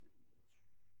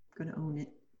Going to own it.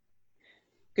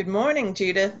 Good morning,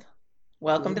 Judith.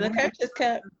 Welcome to the Coach's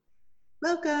Cup.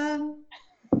 Welcome.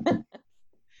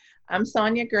 I'm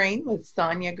Sonya Green with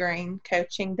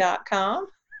SonyaGreenCoaching.com.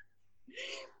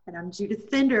 And I'm Judith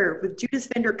Fender with Judith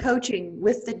Fender Coaching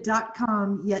with the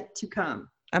 .com yet to come.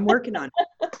 I'm working on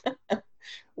it.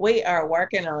 We are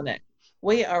working on it.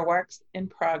 We are works in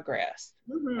progress,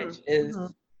 which is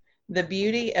the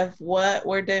beauty of what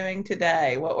we're doing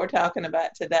today, what we're talking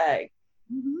about today,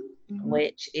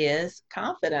 which is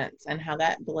confidence and how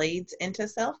that bleeds into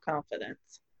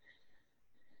self-confidence.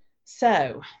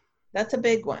 So that's a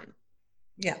big one.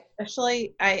 Yeah.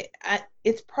 Especially,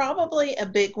 it's probably a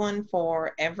big one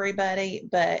for everybody,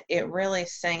 but it really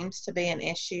seems to be an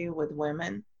issue with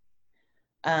women.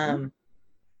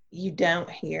 You don't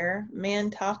hear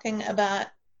men talking about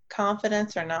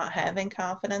confidence or not having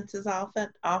confidence as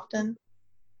often.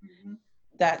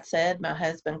 That said, my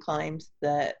husband claims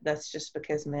that that's just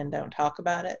because men don't talk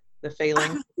about it. The feeling.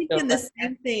 I was thinking the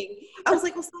same thing. I was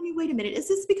like, well, Sonya, wait a minute. Is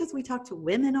this because we talk to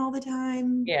women all the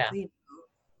time? Yeah.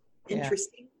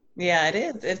 Interesting. Yeah,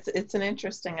 it is. It's an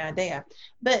interesting idea.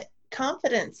 But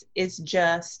confidence is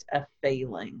just a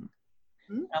feeling.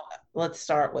 Let's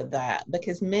start with that,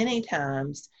 because many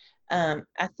times I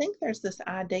think there's this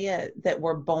idea that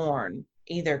we're born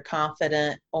either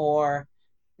confident or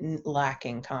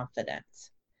lacking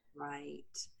confidence. Right.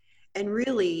 And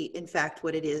really, in fact,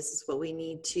 what it is what we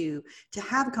need to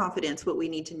have confidence, what we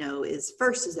need to know is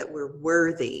first is that we're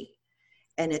worthy.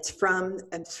 And it's from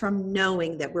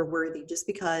knowing that we're worthy, just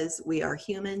because we are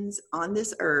humans on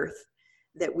this earth,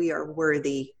 that we are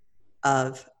worthy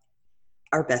of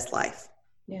our best life.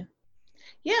 Yeah.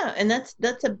 Yeah. And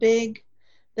that's a big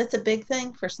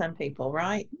thing for some people,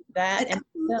 right? That it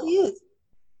absolutely is.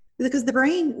 Because the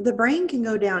brain can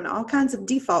go down all kinds of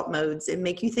default modes and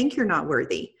make you think you're not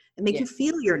worthy and make you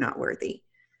feel you're not worthy.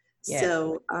 Yeah.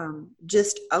 So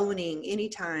just owning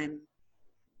anytime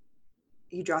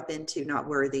you drop into not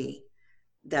worthy,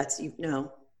 that's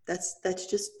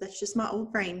just my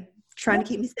old brain trying to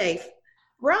keep me safe.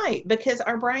 Right, because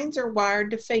our brains are wired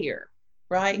to fear,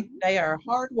 right? They are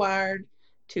hardwired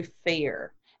to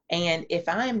fear. And if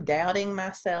I'm doubting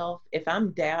myself, if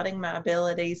I'm doubting my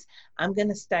abilities, I'm going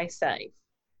to stay safe.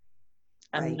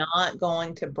 I'm not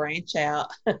going to branch out.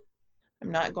 I'm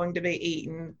not going to be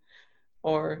eaten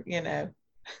or,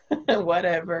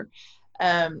 whatever.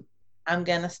 I'm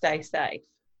going to stay safe.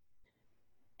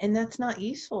 And that's not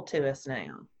useful to us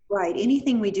now. Right.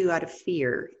 Anything we do out of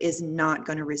fear is not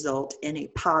going to result in a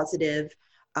positive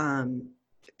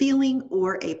feeling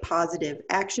or a positive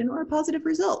action or a positive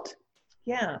result.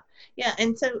 Yeah. Yeah.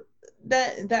 And so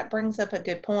that brings up a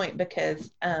good point, because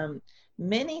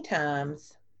many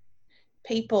times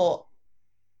people,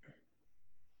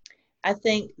 I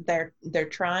think they're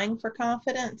trying for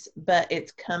confidence, but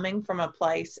it's coming from a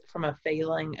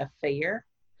feeling of fear.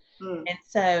 And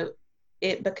so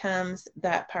it becomes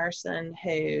that person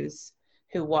who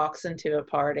walks into a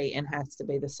party and has to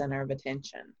be the center of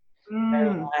attention.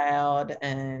 They're loud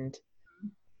and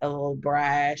a little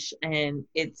brash, and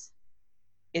it's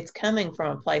coming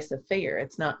from a place of fear.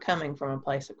 It's not coming from a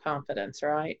place of confidence,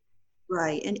 right?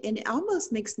 Right. And it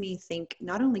almost makes me think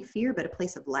not only fear, but a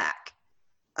place of lack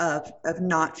of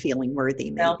not feeling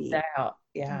worthy, maybe. Self-doubt.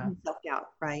 Yeah. Self-doubt,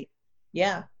 right.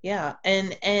 Yeah. Yeah.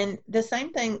 And the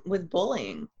same thing with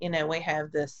bullying. We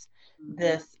have this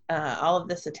all of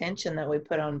this attention that we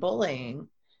put on bullying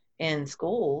in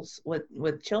schools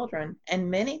with children.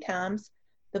 And many times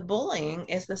the bullying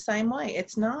is the same way.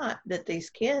 It's not that these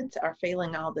kids are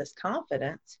feeling all this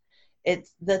confidence.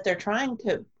 It's that they're trying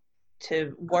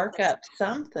to work up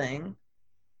something.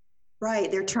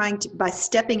 Right. They're trying to, by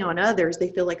stepping on others,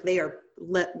 they feel like they are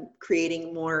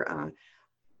creating more,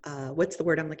 what's the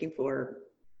word I'm looking for?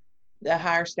 A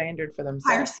higher standard for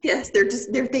themselves. Yes.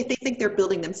 They think they're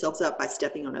building themselves up by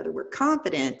stepping on others. Where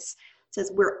confidence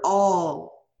says we're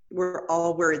all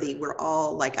worthy. We're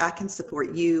all like, I can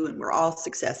support you, and we're all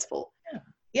successful. Yeah.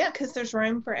 Yeah. Cause there's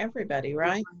room for everybody,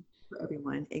 right? For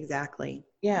everyone. Exactly.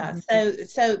 Yeah.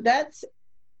 So that's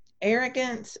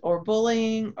arrogance or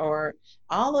bullying, or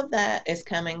all of that is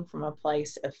coming from a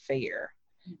place of fear.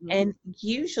 And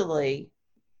usually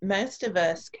most of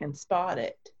us can spot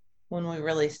it when we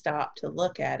really stop to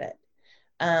look at it.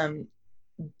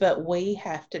 But we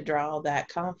have to draw that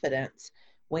confidence.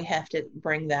 We have to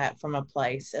bring that from a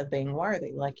place of being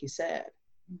worthy, like you said.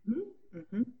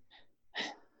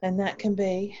 And that can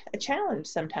be a challenge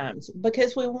sometimes,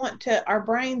 because our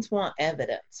brains want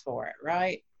evidence for it,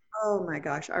 right? Oh my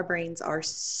gosh, our brains are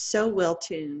so well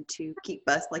tuned to keep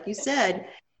us, like you said,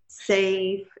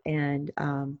 safe and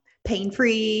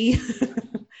pain-free.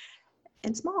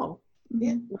 and small.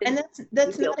 Yeah. And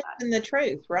that's not even the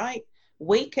truth, right?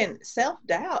 We can,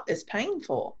 self-doubt is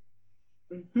painful.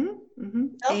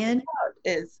 And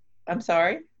is, I'm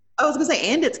sorry. I was going to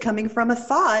say, and it's coming from a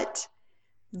thought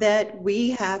that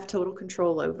we have total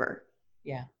control over.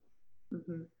 Yeah.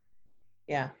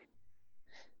 Yeah.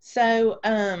 So,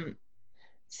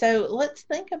 so let's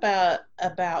think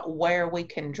about where we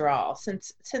can draw,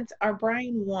 since our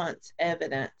brain wants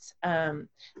evidence.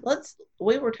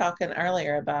 We were talking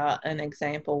earlier about an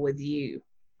example with you.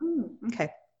 Okay.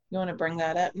 You want to bring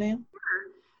that up now?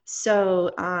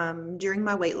 So during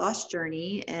my weight loss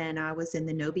journey, and I was in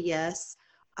the No BS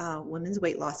women's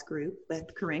weight loss group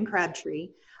with Corinne Crabtree,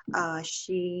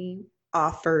 she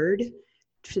offered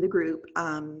to the group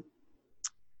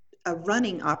a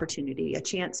running opportunity, a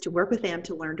chance to work with them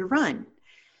to learn to run.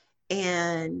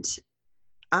 And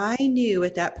I knew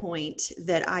at that point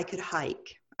that I could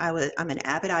hike. I'm an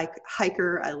avid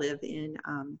hiker. I live in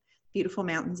beautiful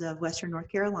mountains of Western North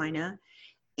Carolina.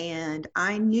 And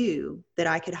I knew that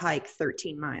I could hike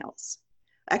 13 miles.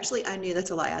 Actually, I knew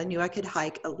that's a lie. I knew I could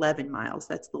hike 11 miles.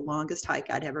 That's the longest hike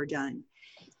I'd ever done.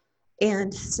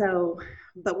 And so,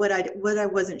 but what I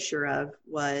wasn't sure of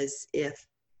was if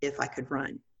I could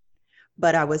run.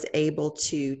 But I was able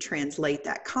to translate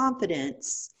that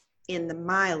confidence in the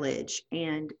mileage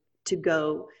and to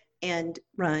go and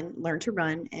learn to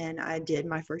run. And I did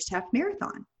my first half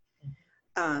marathon.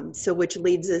 So which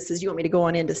leads us, is you want me to go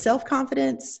on into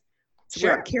self-confidence?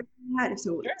 Sure.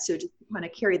 So just kind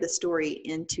of carry the story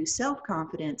into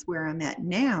self-confidence. Where I'm at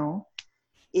now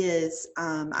is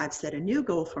I've set a new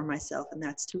goal for myself, and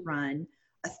that's to run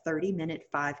a 30-minute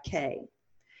 5K.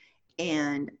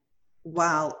 And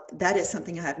while that is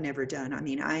something I have never done, I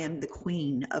mean, I am the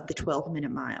queen of the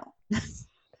 12-minute mile.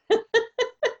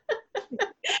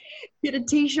 Get a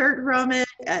t-shirt from it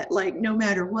like no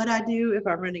matter what I do, if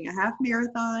I'm running a half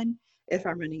marathon, if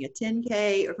I'm running a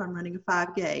 10K, or if I'm running a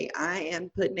 5K, I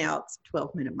am putting out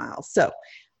 12-minute miles. So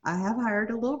I have hired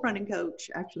a little running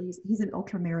coach. Actually, he's an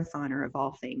ultra marathoner of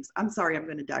all things. I'm sorry, I'm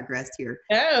going to digress here.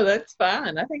 Oh, that's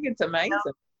fine. I think it's amazing.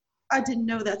 I didn't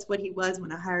know that's what he was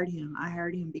when I hired him. I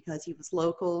hired him because he was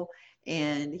local,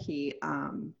 and he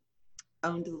owned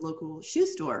the local shoe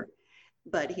store.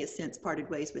 But he has since parted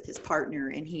ways with his partner,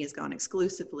 and he has gone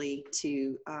exclusively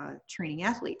to training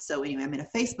athletes. So anyway, I'm in a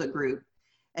Facebook group,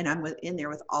 and I'm in there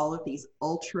with all of these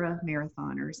ultra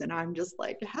marathoners, and I'm just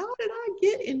like, how did I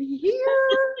get in here?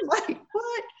 Like,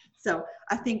 what? So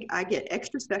I think I get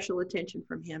extra special attention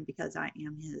from him because I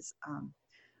am his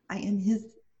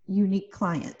unique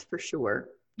client for sure.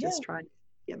 Just trying to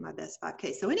get my best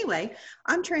 5K. So anyway,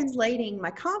 I'm translating my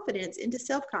confidence into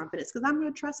self-confidence, because I'm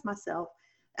going to trust myself.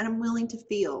 And I'm willing to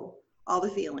feel all the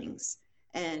feelings.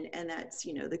 And that's,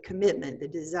 the commitment, the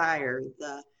desire,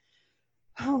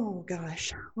 oh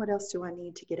gosh, what else do I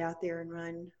need to get out there and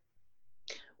run?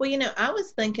 Well, I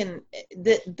was thinking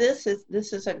that this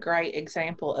is a great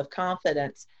example of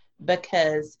confidence,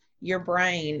 because your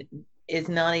brain is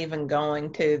not even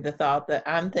going to the thought that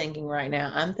I'm thinking right now.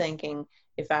 I'm thinking,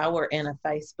 if I were in a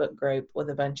Facebook group with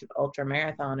a bunch of ultra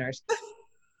marathoners,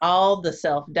 all the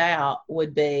self-doubt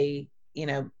would be,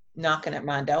 knocking at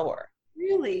my door.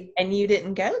 Really? And you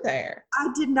didn't go there. I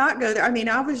did not go there. I mean,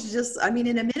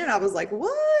 in a minute I was like,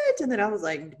 what? And then I was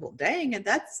like, well, dang. And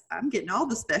I'm getting all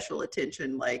the special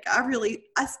attention. Like,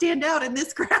 I stand out in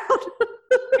this crowd.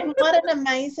 And what an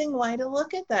amazing way to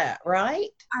look at that, right?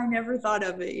 I never thought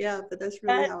of it. Yeah, but that's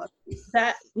really how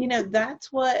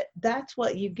that's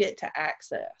what you get to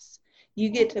access. You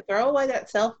get to throw away that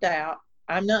self-doubt.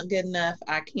 I'm not good enough.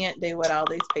 I can't do what all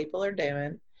these people are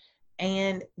doing.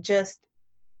 And just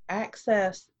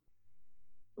access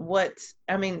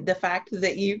the fact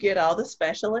that you get all the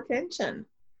special attention.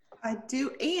 I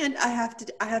do. And I have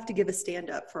to give a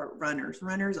stand up for runners.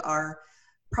 Runners are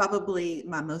probably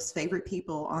my most favorite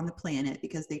people on the planet,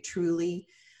 because they truly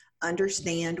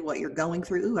understand what you're going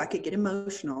through. Ooh, I could get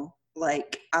emotional.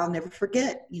 Like, I'll never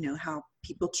forget, how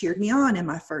people cheered me on in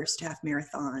my first half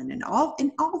marathon, and all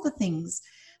the things.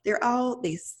 They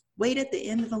wait at the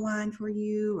end of the line for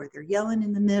you, or they're yelling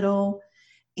in the middle.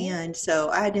 And so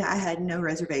I had no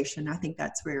reservation. I think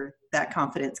that's where that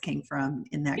confidence came from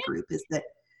in that group, is that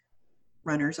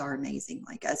runners are amazing.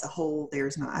 Like, as a whole,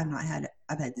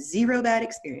 I've had zero bad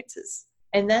experiences.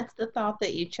 And that's the thought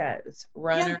that you chose.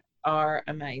 Runners are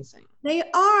amazing. They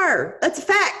are. That's a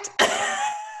fact.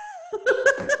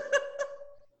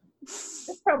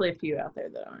 There's probably a few out there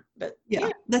that aren't, but yeah.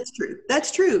 That's true.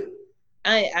 That's true.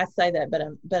 I say that,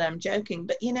 but I'm joking.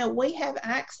 But we have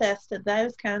access to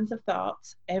those kinds of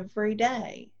thoughts every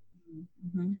day.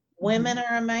 Women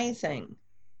are amazing.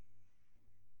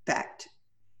 Fact.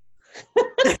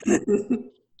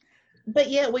 But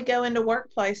yet we go into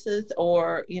workplaces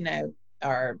or,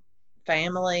 our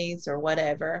families or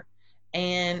whatever,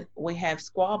 and we have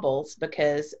squabbles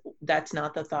because that's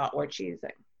not the thought we're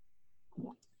choosing.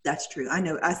 That's true. I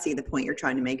know. I see the point you're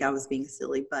trying to make. I was being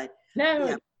silly, but No.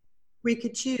 yeah, we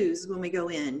could choose when we go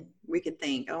in. We could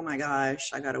think, oh my gosh,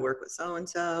 I got to work with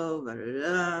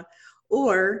so-and-so,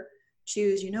 or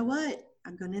choose, you know what?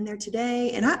 I'm going in there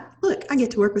today and I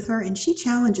get to work with her and she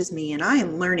challenges me and I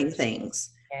am learning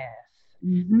things. Yes.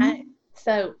 Mm-hmm.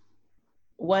 So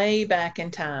way back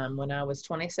in time when I was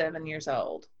 27 years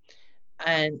old,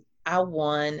 and I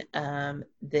won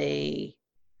the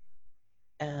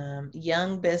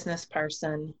Young Business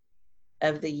Person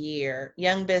of the Year,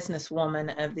 Young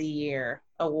Businesswoman of the Year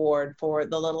award for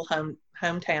the little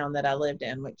hometown that I lived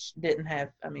in, which didn't have,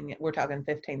 we're talking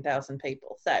 15,000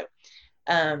 people. So,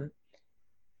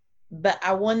 but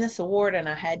I won this award and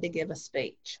I had to give a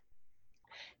speech.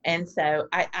 And so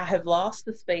I have lost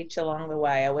the speech along the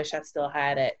way. I wish I still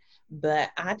had it.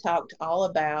 But I talked all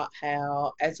about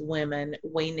how, as women,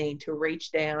 we need to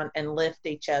reach down and lift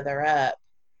each other up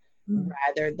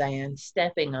rather than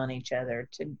stepping on each other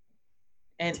to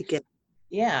get.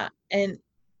 Yeah. And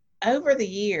over the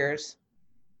years,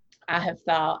 I have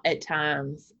thought at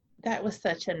times that was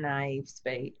such a naive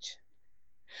speech.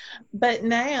 But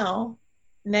now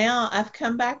I've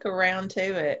come back around to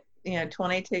it,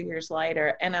 22 years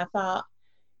later, and I thought,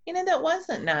 that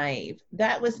wasn't naive.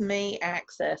 That was me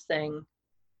accessing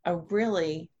a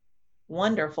really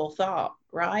wonderful thought,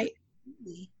 right?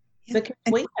 Yeah. Because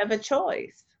we have a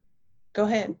choice. Go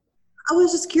ahead. I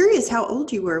was just curious how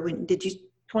old you were when did you?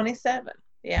 27.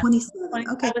 Yeah. 27.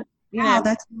 Okay.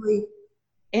 That's really.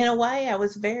 In a way, I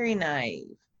was very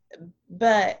naive.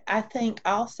 But I think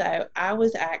also I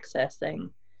was accessing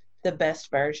the best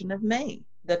version of me,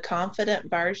 the confident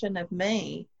version of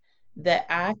me that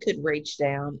I could reach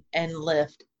down and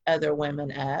lift other women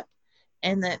up,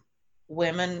 and that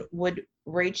women would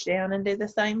reach down and do the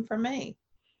same for me.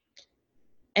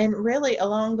 And really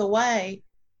along the way,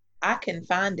 I can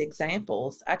find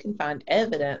examples, I can find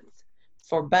evidence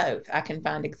for both. I can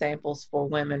find examples for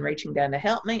women reaching down to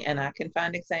help me, and I can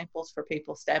find examples for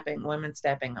women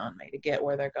stepping on me to get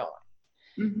where they're going.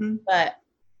 Mm-hmm. But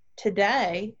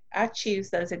today, I choose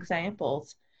those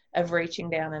examples of reaching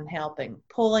down and helping,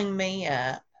 pulling me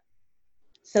up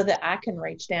so that I can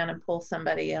reach down and pull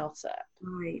somebody else up.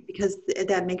 Right, because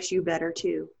that makes you better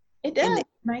too. It does.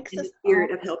 Makes us the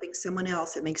spirit of helping someone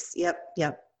else. It makes, yep.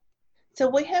 So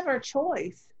we have our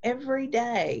choice every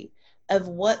day of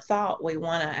what thought we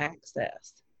want to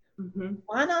access. Mm-hmm.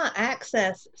 Why not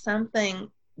access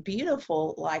something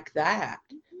beautiful like that?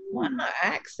 Why not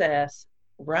access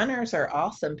runners are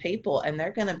awesome people and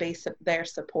they're going to be there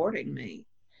supporting me?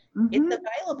 Mm-hmm. It's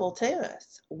available to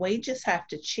us. We just have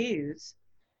to choose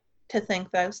to think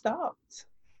those thoughts.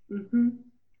 Mm-hmm.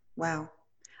 Wow.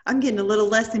 I'm getting a little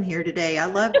lesson here today. I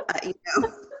love, I'm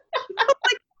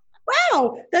like,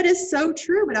 wow, that is so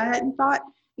true. But I hadn't thought,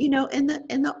 in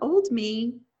the old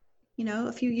me,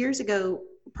 a few years ago,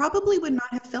 probably would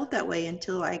not have felt that way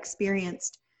until I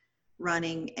experienced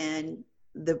running and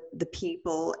the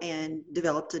people and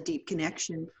developed a deep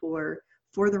connection for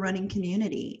the running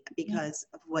community because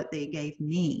of what they gave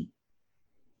me.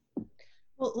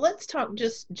 Well, let's talk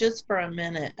just for a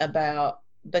minute about,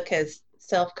 because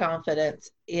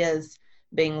self-confidence is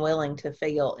being willing to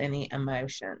feel any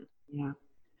emotion. Yeah.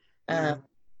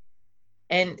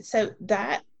 And so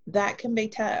that can be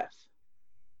tough.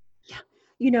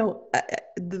 Yeah.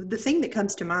 The thing that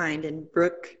comes to mind, and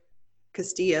Brooke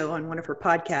Castillo on one of her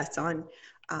podcasts on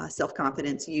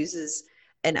self-confidence uses,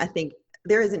 and I think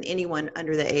there isn't anyone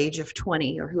under the age of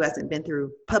 20 or who hasn't been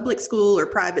through public school or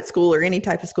private school or any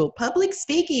type of school, public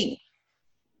speaking.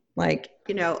 Like,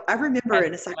 I remember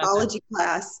in a psychology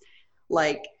class,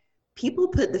 like people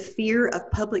put the fear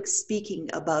of public speaking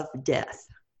above death.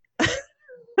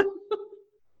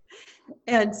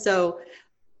 And so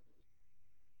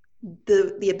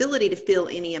the ability to feel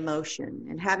any emotion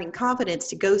and having confidence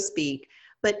to go speak,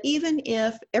 but even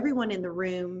if everyone in the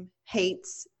room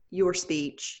hates your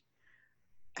speech,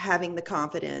 having the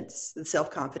confidence, the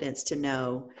self-confidence to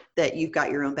know that you've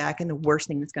got your own back, and the worst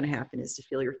thing that's going to happen is to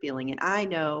feel your feeling. And I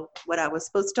know what I was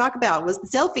supposed to talk about was the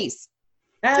selfies.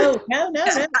 Oh, no.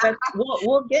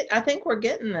 We'll get, I think we're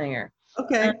getting there.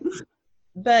 Okay.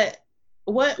 But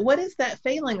what is that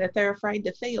feeling that they're afraid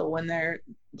to feel when they're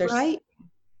right?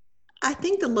 I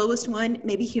think the lowest one,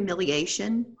 maybe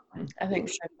humiliation. I think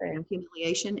so too.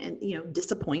 Humiliation and,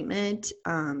 disappointment.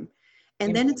 And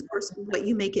then it's, of course, what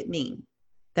you make it mean.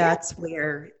 That's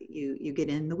where you get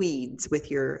in the weeds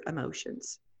with your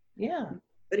emotions. Yeah.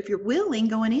 But if you're willing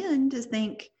going in to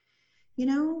think,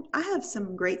 I have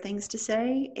some great things to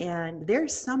say, and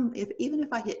there's even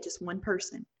if I hit just one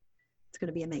person, it's going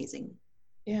to be amazing.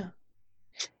 Yeah.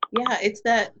 Yeah. It's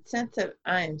that sense of,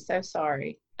 I am so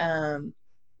sorry.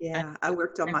 Yeah. I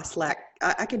worked on my Slack.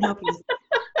 I can help you.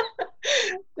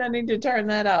 I need to turn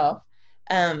that off.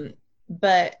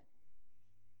 But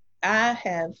I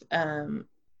have,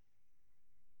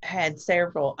 had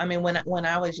several, when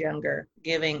I was younger,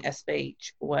 giving a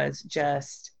speech was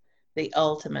just the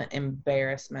ultimate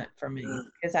embarrassment for me,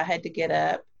 because I had to get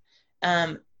up.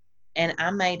 And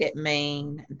I made it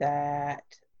mean that,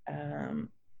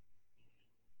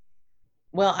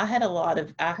 I had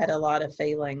a lot of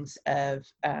feelings of,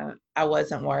 I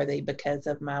wasn't worthy because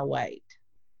of my weight.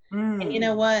 And you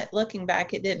know what? Looking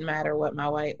back, it didn't matter what my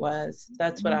weight was.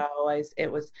 That's what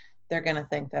they're going to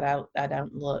think that I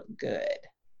don't look good.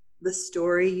 The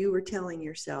story you were telling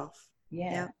yourself.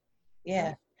 Yeah.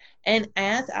 And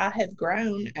as I have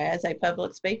grown as a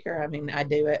public speaker, I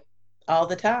do it all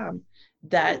the time.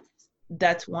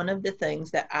 That's one of the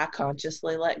things that I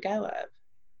consciously let go of.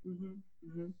 Mm-hmm.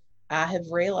 Mm-hmm. I have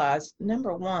realized,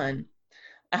 number one,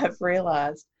 I have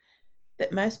realized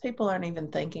that most people aren't even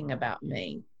thinking about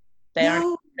me. They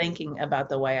aren't thinking about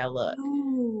the way I look.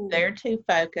 No. They're too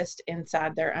focused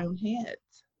inside their own heads.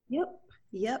 Yep.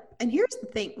 And here's the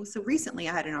thing. So recently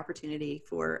I had an opportunity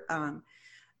for,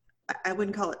 I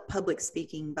wouldn't call it public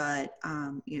speaking, but,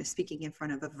 speaking in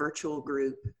front of a virtual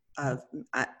group of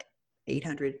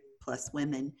 800 plus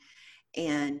women,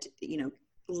 and,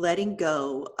 letting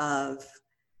go of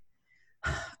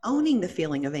owning the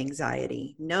feeling of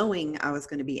anxiety, knowing I was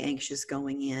going to be anxious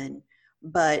going in,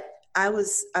 but I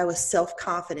was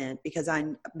self-confident because I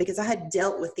had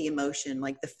dealt with the emotion.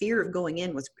 Like the fear of going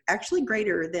in was actually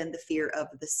greater than the fear of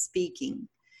the speaking.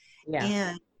 Yeah.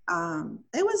 And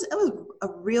it was a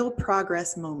real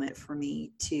progress moment for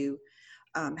me to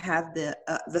have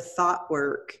the thought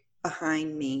work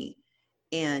behind me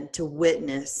and to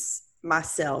witness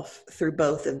myself through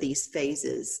both of these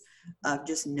phases of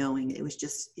just knowing it's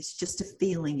just a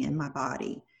feeling in my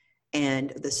body. And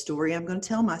the story I'm going to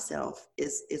tell myself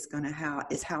is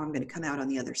how I'm going to come out on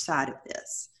the other side of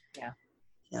this. Yeah.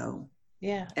 So,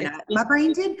 yeah. And my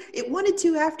brain it wanted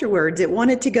to afterwards. It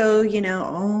wanted to go,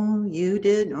 oh, you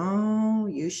did. Oh,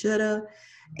 you should have.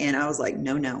 And I was like,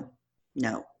 no.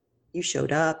 You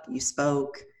showed up, you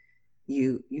spoke,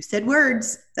 you said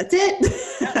words. That's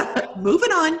it.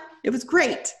 Moving on. It was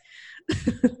great.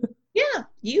 Yeah.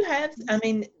 You have,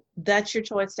 that's your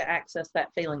choice to access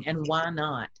that feeling. And why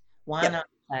not? Why not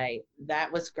say,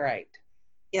 that was great?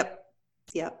 Yep.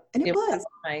 And it was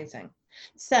amazing.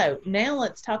 So now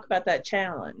let's talk about that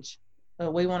challenge.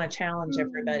 We want to challenge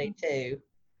everybody too.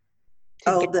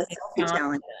 The selfie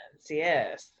challenge.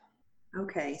 Yes.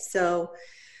 Okay. So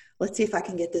let's see if I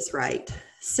can get this right.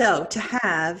 So to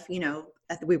have,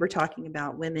 we were talking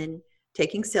about women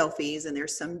taking selfies, and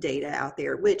there's some data out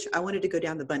there, which I wanted to go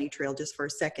down the bunny trail just for a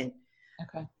second.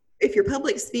 Okay. If you're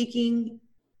public speaking,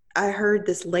 I heard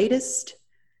this latest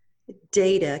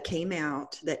data came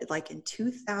out that like in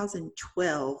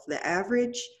 2012, the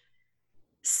average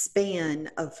span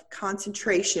of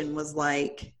concentration was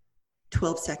like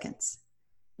 12 seconds.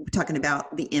 We're talking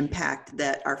about the impact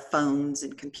that our phones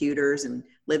and computers and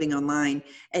living online.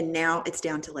 And now it's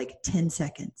down to like 10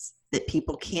 seconds that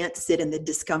people can't sit in the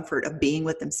discomfort of being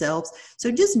with themselves. So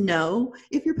just know,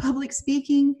 if you're public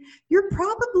speaking, you're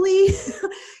probably,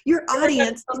 your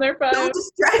audience is so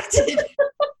distracted.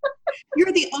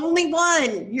 You're the only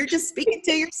one. You're just speaking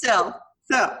to yourself.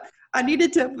 So I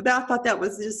thought that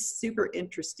was just super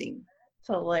interesting. It's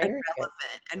hilarious.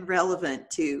 And relevant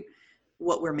to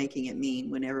what we're making it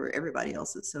mean whenever everybody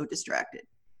else is so distracted.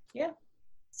 Yeah.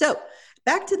 So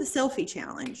back to the selfie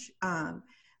challenge.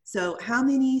 So how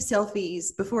many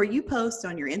selfies before you post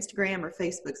on your Instagram or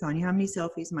Facebook, Sonya, how many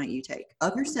selfies might you take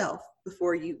of yourself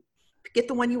before you get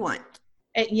the one you want?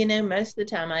 Most of the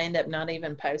time I end up not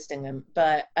even posting them,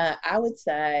 but I would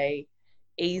say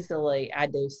easily I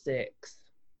do 6.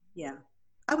 Yeah,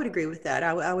 I would agree with that.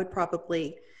 I would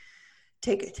probably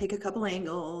take a couple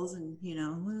angles and,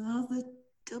 the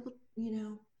double,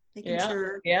 making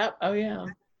sure. Yeah. Oh yeah.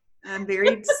 I'm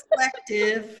very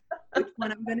selective which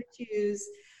one I'm going to choose.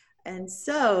 And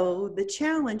so the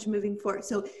challenge moving forward.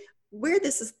 So where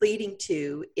this is leading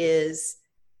to is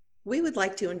we would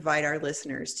like to invite our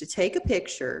listeners to take a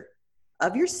picture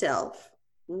of yourself,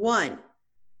 one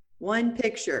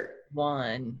picture,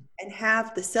 and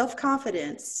have the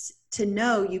self-confidence to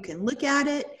know you can look at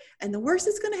it. And the worst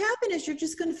that's going to happen is you're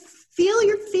just going to feel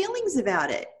your feelings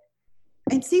about it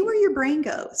and see where your brain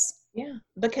goes. Yeah,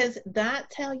 because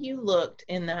that's how you looked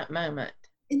in that moment.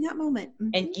 In that moment.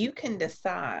 Mm-hmm. And you can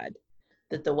decide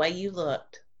that the way you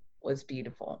looked was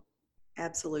beautiful.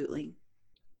 Absolutely.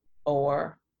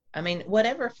 Or, I mean,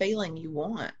 whatever feeling you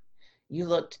want. You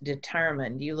looked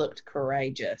determined. You looked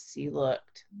courageous. You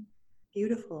looked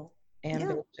beautiful.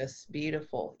 Ambitious. Yeah.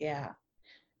 Beautiful. Yeah.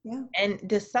 Yeah. And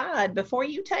decide before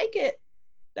you take it.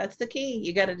 That's the key.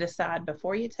 You got to decide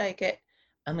before you take it.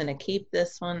 I'm going to keep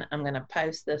this one. I'm going to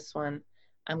post this one.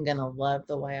 I'm going to love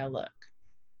the way I look.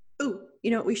 Oh,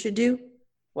 you know what we should do?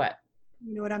 What?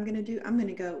 You know what I'm going to do? I'm going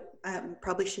to go,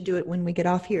 probably should do it when we get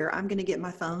off here. I'm going to get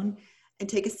my phone and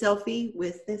take a selfie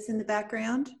with this in the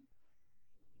background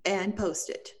and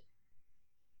post it.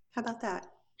 How about that?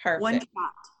 Perfect.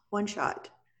 One shot.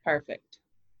 Perfect.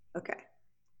 Okay.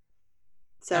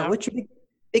 So what's your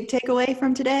big takeaway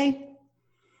from today?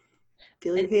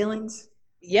 Feel your feelings?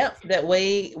 Yep, that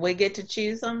we get to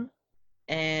choose them,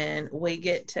 and we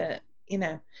get to,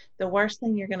 the worst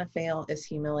thing you're going to feel is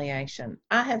humiliation.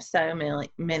 I have so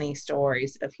many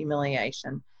stories of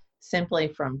humiliation simply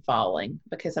from falling,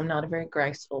 because I'm not a very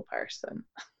graceful person.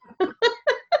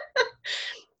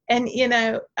 And,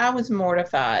 I was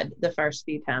mortified the first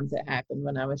few times it happened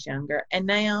when I was younger. And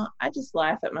now I just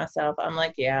laugh at myself. I'm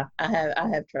like, yeah, I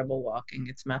have trouble walking.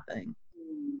 It's my thing.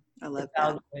 I love it's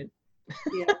all that. good.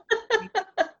 Yeah.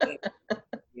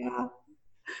 Yeah.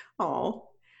 Oh,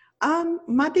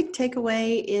 my big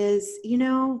takeaway is,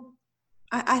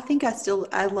 I think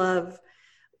I love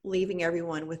leaving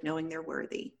everyone with knowing they're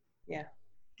worthy. Yeah.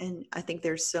 And I think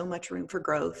there's so much room for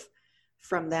growth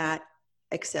from that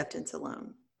acceptance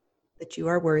alone, that you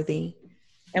are worthy.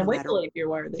 And we believe you're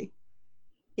worthy.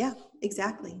 Yeah,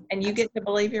 exactly. And you get to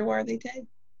believe you're worthy too.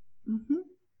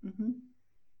 Mm-hmm. Mm-hmm.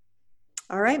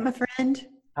 All right, my friend.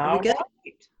 Are we good?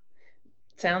 Right.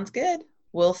 Sounds good.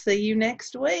 We'll see you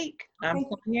next week. Okay. I'm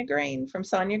Sonya Green from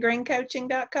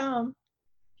SonyaGreenCoaching.com.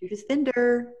 Judith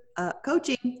Fender,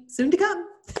 coaching soon to come.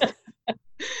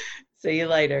 See you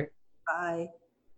later. Bye.